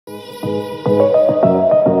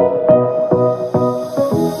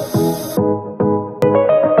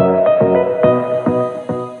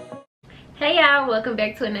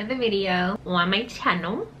back to another video on my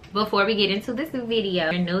channel. Before we get into this video,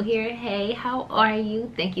 if you're new here, hey, how are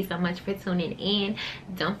you? Thank you so much for tuning in.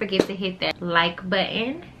 Don't forget to hit that like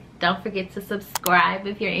button. Don't forget to subscribe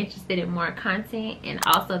if you're interested in more content, and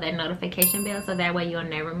also that notification bell so that way you'll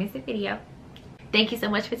never miss a video. Thank you so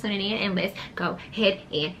much for tuning in, and let's go ahead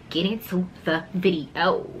and get into the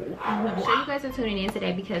video. I'm sure you guys are tuning in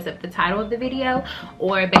today because of the title of the video,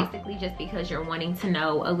 or basically just because you're wanting to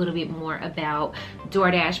know a little bit more about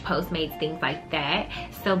DoorDash, Postmates, things like that.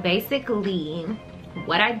 So basically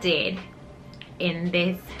what I did in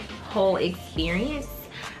this whole experience,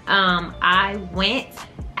 I went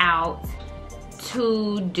out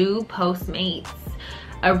to do Postmates.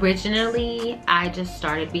 Originally, I just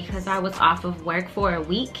started because I was off of work for a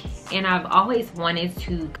week, and I've always wanted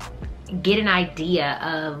to get an idea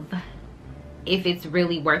of if it's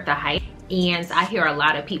really worth the hype. And I hear a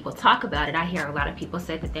lot of people talk about it. I hear a lot of people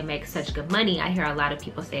say that they make such good money. I hear a lot of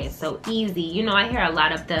people say it's so easy. You know, I hear a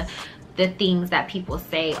lot of the things that people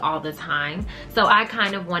say all the time. So I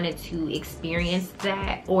kind of wanted to experience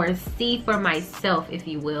that, or see for myself, if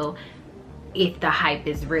you will, if the hype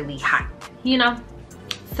is really hype, you know?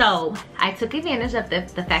 So I took advantage of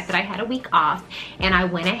the fact that I had a week off, and I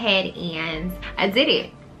went ahead and I did it.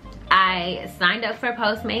 I signed up for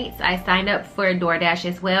Postmates. I signed up for DoorDash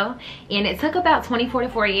as well, and it took about 24 to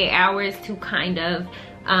 48 hours to kind of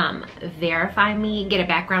verify me, get a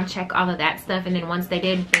background check, all of that stuff. And then once they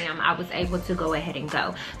did, bam, I was able to go ahead and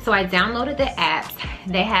go. So I downloaded the apps.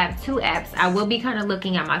 They have two apps. I will be kind of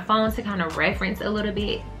looking at my phone to kind of reference a little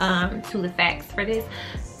bit to the facts for this.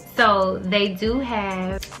 So they do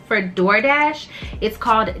have, for DoorDash, it's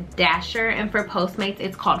called Dasher, and for Postmates,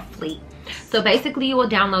 it's called Fleet. So basically you will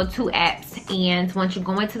download two apps, and once you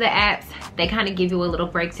go into the apps, they kind of give you a little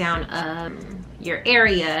breakdown of your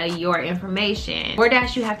area, your information.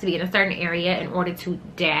 DoorDash, you have to be in a certain area in order to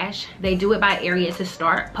dash. They do it by area to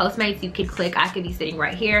start. Postmates, you could click, I could be sitting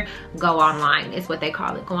right here, go online is what they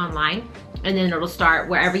call it, go online, and then it'll start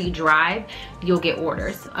wherever you drive, you'll get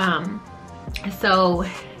orders. So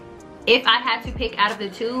if I had to pick out of the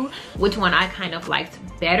two, which one I kind of liked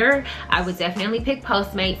better, I would definitely pick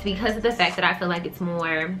Postmates because of the fact that I feel like it's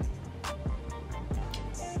more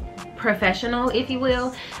professional, if you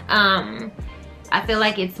will. I feel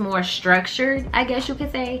like it's more structured, I guess you could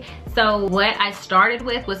say. So what I started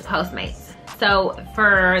with was Postmates. So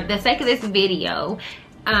for the sake of this video,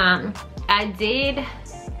 I did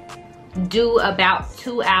do about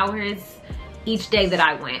 2 hours each day that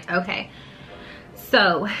I went, okay?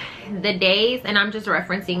 So the days, and I'm just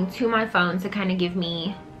referencing to my phone to kind of give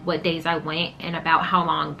me what days I went and about how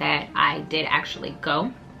long that I did actually go.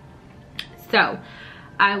 So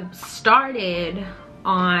I started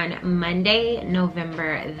on Monday,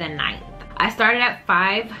 November the 9th. I started at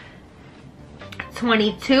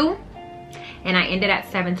 5:22 and I ended at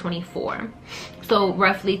 7:24. So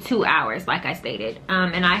roughly 2 hours, like I stated.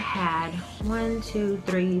 And I had 1, 2,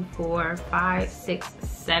 3, 4, 5, 6,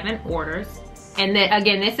 7 orders. And then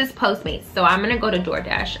again, this is Postmates, so I'm gonna go to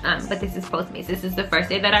DoorDash, but this is Postmates. This is the first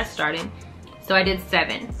day that I started, so I did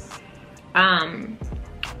 7.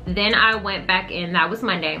 Then I went back in, that was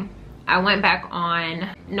Monday. I went back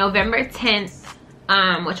on November 10th,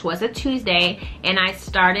 which was a Tuesday, and I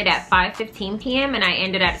started at 5:15 p.m. and I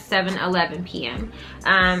ended at 7:11 p.m.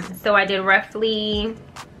 So I did roughly,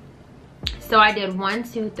 so I did 1,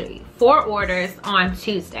 2, 3, 4 orders on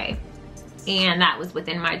Tuesday, and that was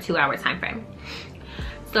within my 2 hour time frame.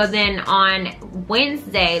 So then on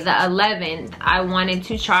Wednesday the 11th, I wanted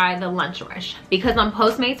to try the lunch rush, because on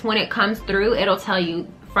Postmates, when it comes through, it'll tell you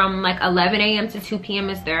from like 11 a.m. to 2 p.m.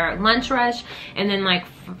 is their lunch rush, and then like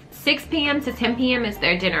 6 p.m. to 10 p.m. is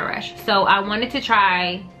their dinner rush. So I wanted to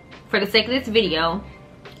try, for the sake of this video,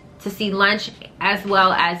 to see lunch as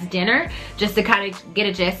well as dinner, just to kind of get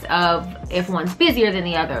a gist of if one's busier than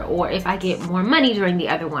the other, or if I get more money during the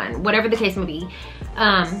other one, whatever the case may be.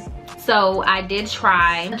 So I did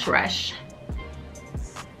try lunch rush,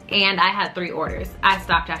 and I had 3 orders. I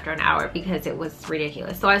stopped after an hour because it was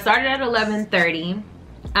ridiculous. So I started at 11:30,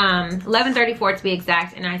 11:34 to be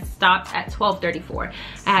exact, and I stopped at 12:34.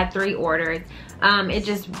 I had 3 orders. It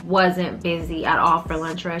just wasn't busy at all for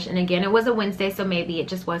lunch rush, and again, it was a Wednesday, so maybe it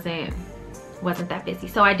just wasn't that busy.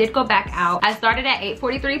 So I did go back out. I started at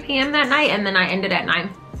 8:43 p.m. that night, and then I ended at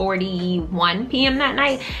 9:41 p.m. that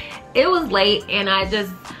night. It was late, and I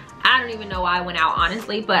don't even know why I went out,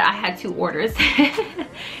 honestly, but I had 2 orders.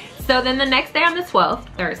 So then the next day, on the 12th,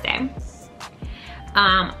 Thursday,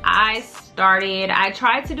 I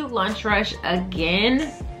tried to do lunch rush again,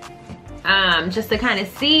 just to kind of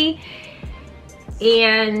see,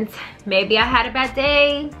 and maybe I had a bad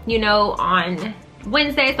day, you know, on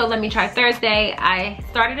Wednesday, so let me try Thursday. I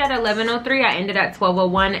started at 11:03, I ended at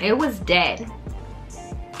 12:01. It was dead.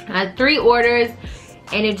 I had 3 orders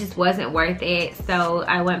and it just wasn't worth it, so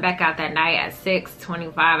I went back out that night at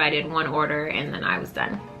 6:25. I did 1 order and then I was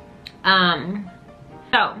done.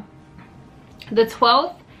 So the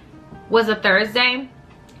 12th was a Thursday,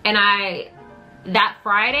 and that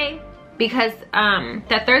Friday, because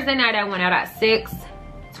that Thursday night I went out at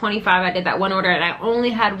 6:25. I did that 1 order and I only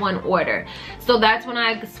had 1 order, so that's when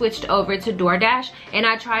I switched over to DoorDash, and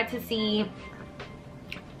I tried to see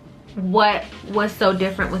what was so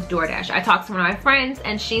different with DoorDash. I talked to one of my friends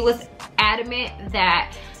and she was adamant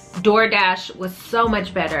that DoorDash was so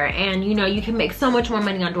much better, and you know, you can make so much more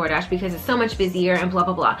money on DoorDash because it's so much busier and blah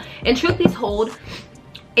blah blah. And truth be told,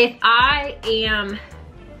 if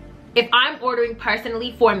I'm ordering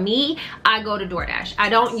personally for me, I go to DoorDash. I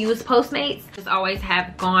don't use Postmates. Just always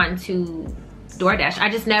have gone to DoorDash. I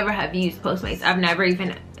just never have used Postmates. I've never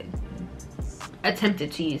even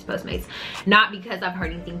attempted to use Postmates, not because I've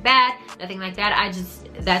heard anything bad, nothing like that.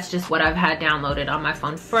 That's just what I've had downloaded on my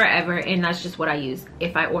phone forever, and that's just what I use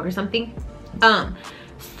if I order something.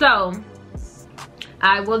 So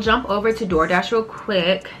I will jump over to DoorDash real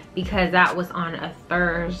quick because that was on a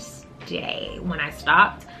Thursday when I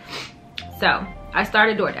stopped. So I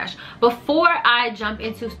started DoorDash. Before I jump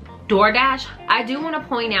into DoorDash, I do want to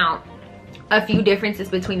point out a few differences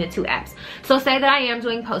between the 2 apps. So say that I am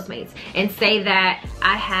doing Postmates, and say that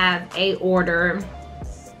I have a order,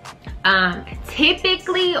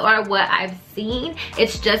 typically, or what I've seen,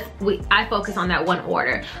 it's just I focus on that 1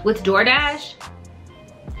 order. With DoorDash,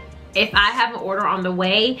 if I have an order on the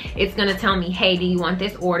way, it's gonna tell me, hey, do you want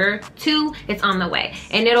this order? 2, it's on the way.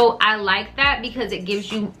 And I like that because it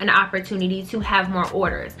gives you an opportunity to have more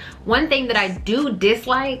orders. One thing that I do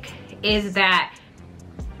dislike is that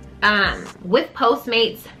with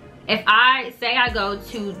Postmates, if I say I go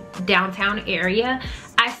to downtown area,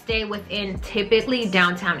 I stay within typically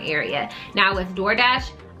downtown area. Now with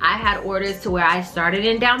DoorDash, I had orders to where I started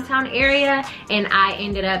in downtown area and I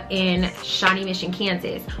ended up in Shawnee Mission,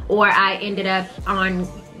 Kansas, or I ended up on,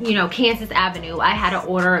 you know, Kansas Avenue. I had an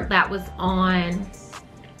order that was on,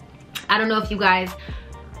 I don't know if you guys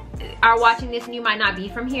are watching this and you might not be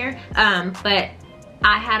from here, but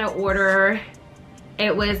I had an order.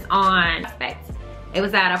 It was on Prospect. It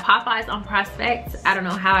was at a Popeyes on Prospect. I don't know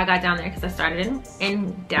how I got down there because I started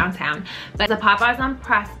in downtown. But it's a Popeyes on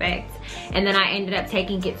Prospect. And then I ended up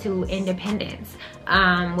taking it to Independence,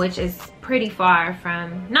 which is pretty far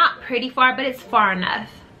from, not pretty far, but it's far enough.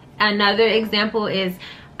 Another example is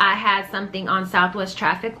I had something on Southwest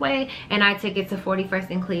Trafficway and I took it to 41st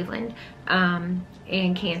in Cleveland,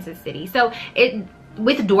 in Kansas City. So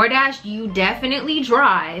with DoorDash, you definitely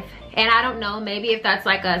drive, and I don't know, maybe if that's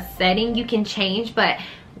like a setting you can change, but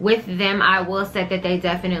with them I will say that they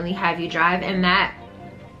definitely have you drive, and that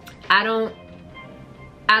I don't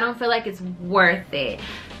feel like it's worth it.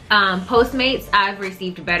 Postmates, I've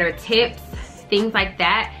received better tips, things like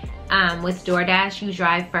that. With DoorDash, you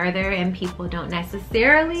drive further and people don't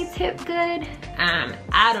necessarily tip good.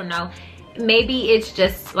 I don't know. Maybe it's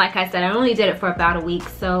just, like I said, I only did it for about a week,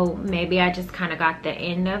 so maybe I just kind of got the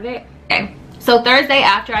end of it. Okay, so Thursday,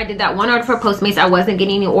 after I did that 1 order for Postmates, I wasn't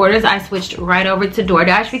getting any orders. I switched right over to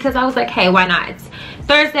DoorDash because I was like, hey, why not? It's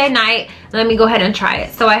Thursday night, let me go ahead and try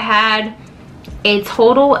it. So I had a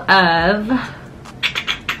total of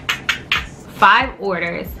 5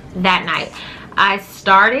 orders that night. I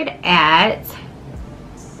started at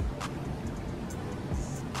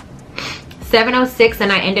 7:06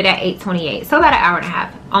 and I ended at 8:28, so about an hour and a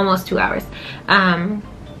half, almost 2 hours. And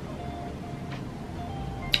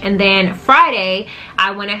then Friday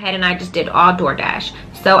I went ahead and I just did all DoorDash.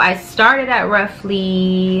 So I started at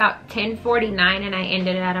roughly about 10:49 and I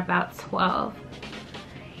ended at about 12.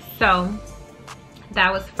 So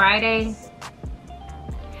that was Friday.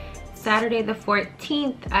 Saturday the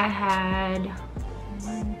 14th, I had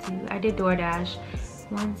I did DoorDash,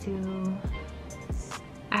 1, 2,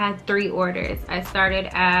 I had 3 orders. I started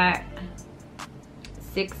at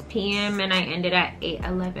 6 p.m. and I ended at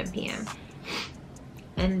 11 p.m.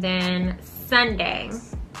 And then Sunday,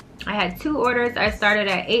 I had 2 orders. I started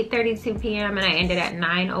at 8:32 p.m. and I ended at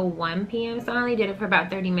 9:01 p.m. So I only did it for about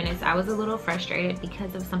 30 minutes. I was a little frustrated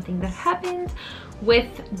because of something that happened with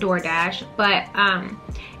DoorDash. But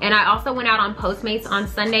and I also went out on Postmates on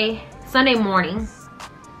Sunday morning.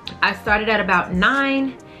 I started at about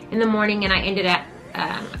 9 in the morning and I ended at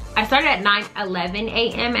I started at 9:11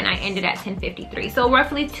 a.m. and I ended at 10:53. So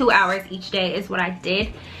roughly 2 hours each day is what I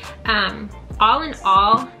did. All in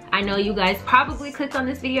all, I know you guys probably clicked on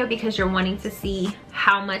this video because you're wanting to see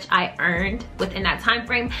how much I earned within that time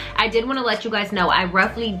frame. I did want to let you guys know I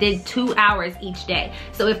roughly did 2 hours each day.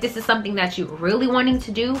 So if this is something that you're really wanting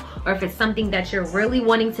to do, or if it's something that you're really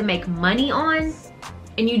wanting to make money on,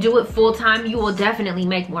 and you do it full time, you will definitely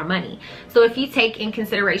make more money. So if you take in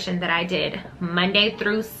consideration that I did Monday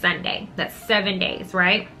through Sunday, that's 7 days,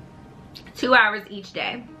 right? 2 hours each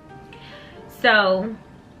day. So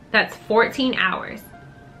that's 14 hours,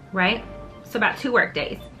 right? So about 2 work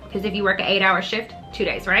days, because if you work an 8-hour shift, 2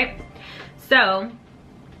 days, right? So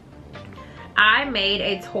I made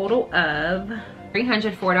a total of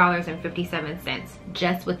 $304.57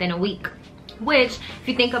 just within a week, which if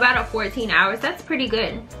you think about it, 14 hours, that's pretty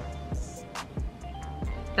good.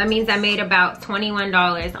 That means I made about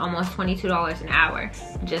 $21, almost $22 an hour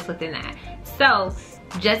just within that. So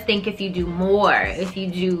just think, if you do more, if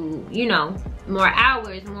you do, you know, more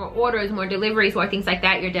hours, more orders, more deliveries, more things like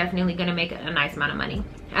that, you're definitely gonna make a nice amount of money.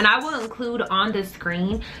 And I will include on the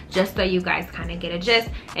screen, just so you guys kind of get a gist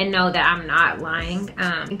and know that I'm not lying.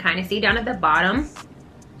 You can kind of see down at the bottom,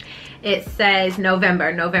 it says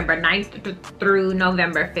November 9th through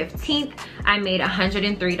November 15th, I made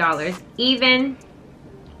 $103 even.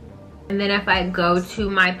 And then if I go to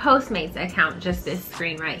my Postmates account, just this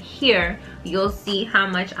screen right here, you'll see how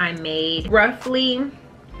much I made. Roughly,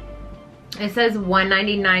 it says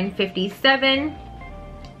 $199.57,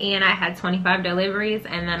 and I had 25 deliveries,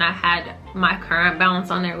 and then I had my current balance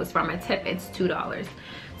on there was from a tip, it's $2.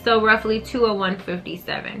 So roughly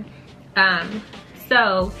 $201.57.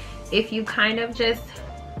 So if you kind of just,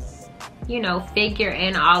 you know, figure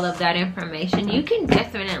in all of that information, you can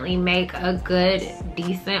definitely make a good,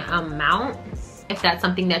 decent amount if that's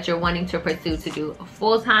something that you're wanting to pursue to do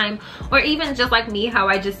full-time, or even just like me, how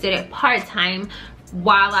I just did it part-time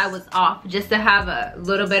while I was off, just to have a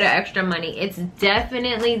little bit of extra money. It's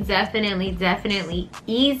definitely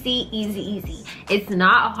easy. It's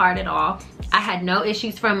not hard at all. I had no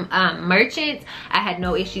issues from merchants. I had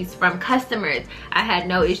no issues from customers. I had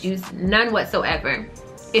no issues, none whatsoever.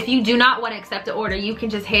 If you do not want to accept the order, you can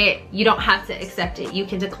just hit, you don't have to accept it, you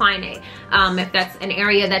can decline it. If that's an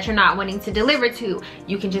area that you're not wanting to deliver to,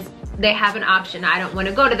 you can just, they have an option, I don't want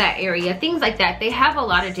to go to that area, things like that. They have a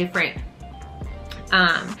lot of different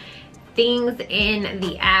things in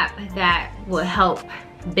the app that will help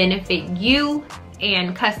benefit you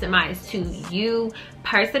and customize to you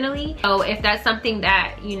personally. So if that's something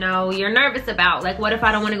that, you know, you're nervous about, like what if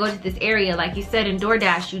I don't want to go to this area, like you said in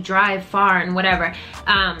DoorDash, you drive far and whatever,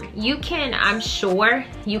 you can, I'm sure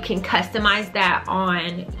you can customize that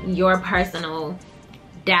on your personal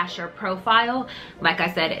Dasher profile. Like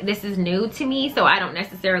I said, this is new to me, so I don't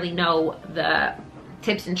necessarily know the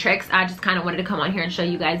tips and tricks. I just kind of wanted to come on here and show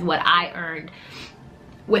you guys what I earned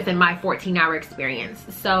within my 14-hour experience.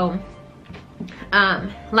 So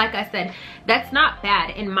like I said, that's not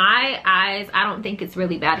bad in my eyes. I don't think it's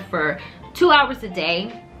really bad for 2 hours a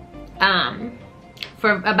day,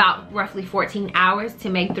 for about roughly 14 hours to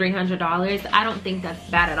make $300. I don't think that's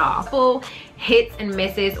bad at all. Full hits and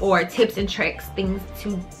misses, or tips and tricks, things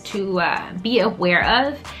to be aware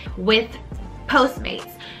of with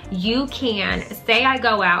Postmates. You can say I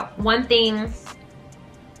go out, one thing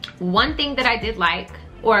that I did like,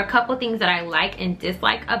 or a couple things that I like and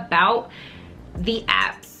dislike about the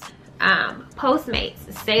apps,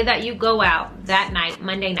 Postmates, say that you go out that night,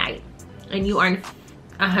 Monday night, and you earn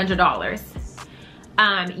 $100.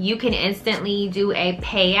 You can instantly do a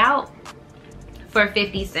payout for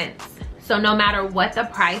 50 cents. So no matter what the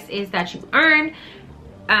price is that you earn,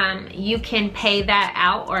 you can pay that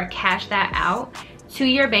out or cash that out to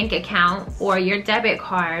your bank account or your debit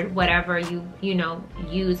card, whatever you know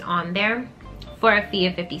use on there, for a fee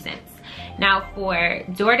of 50 cents. Now for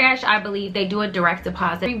DoorDash, I believe they do a direct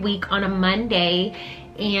deposit every week on a Monday,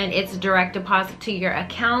 and it's a direct deposit to your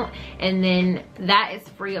account, and then that is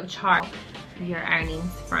free of charge. Your earnings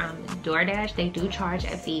from DoorDash, they do charge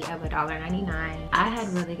a fee of $1.99. I had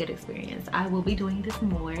really good experience. I will be doing this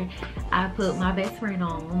more. I put my best friend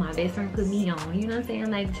on, my best friend put me on, you know what I'm saying?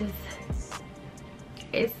 Like, just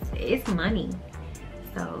it's money.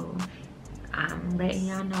 So I'm letting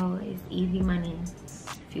y'all know it's easy money.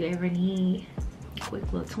 If you ever need quick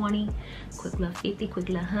little 20, quick little 50, quick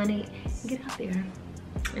little 100, get out there.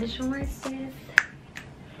 Insurance says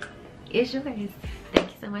it's yours. Thank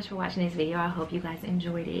you so much for watching this video. I hope you guys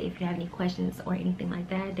enjoyed it. If you have any questions or anything like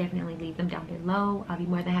that, definitely leave them down below. I'll be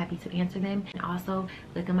more than happy to answer them. And also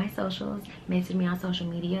look at my socials, message me on social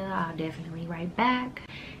media. I'll definitely write back.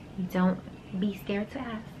 Don't be scared to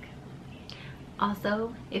ask.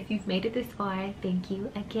 Also, if you've made it this far, thank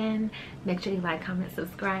you again. Make sure you like, comment,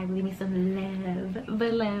 subscribe, leave me some love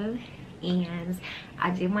below. And I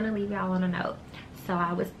did want to leave y'all on a note. So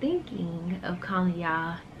I was thinking of calling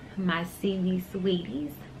y'all my CB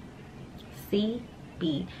Sweeties.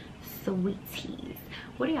 CB Sweeties.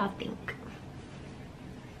 What do y'all think?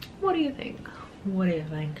 What do you think? What do you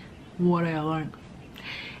think? What do you think?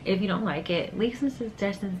 If you don't like it, leave some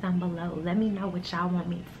suggestions down below. Let me know what y'all want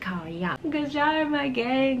me to call y'all. Because y'all are my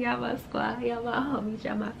gang, y'all my squad, y'all my homies,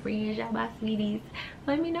 y'all my friends, y'all my sweeties.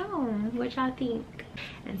 Let me know what y'all think.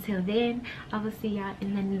 Until then, I will see y'all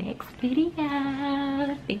in the next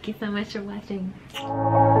video. Thank you so much for watching.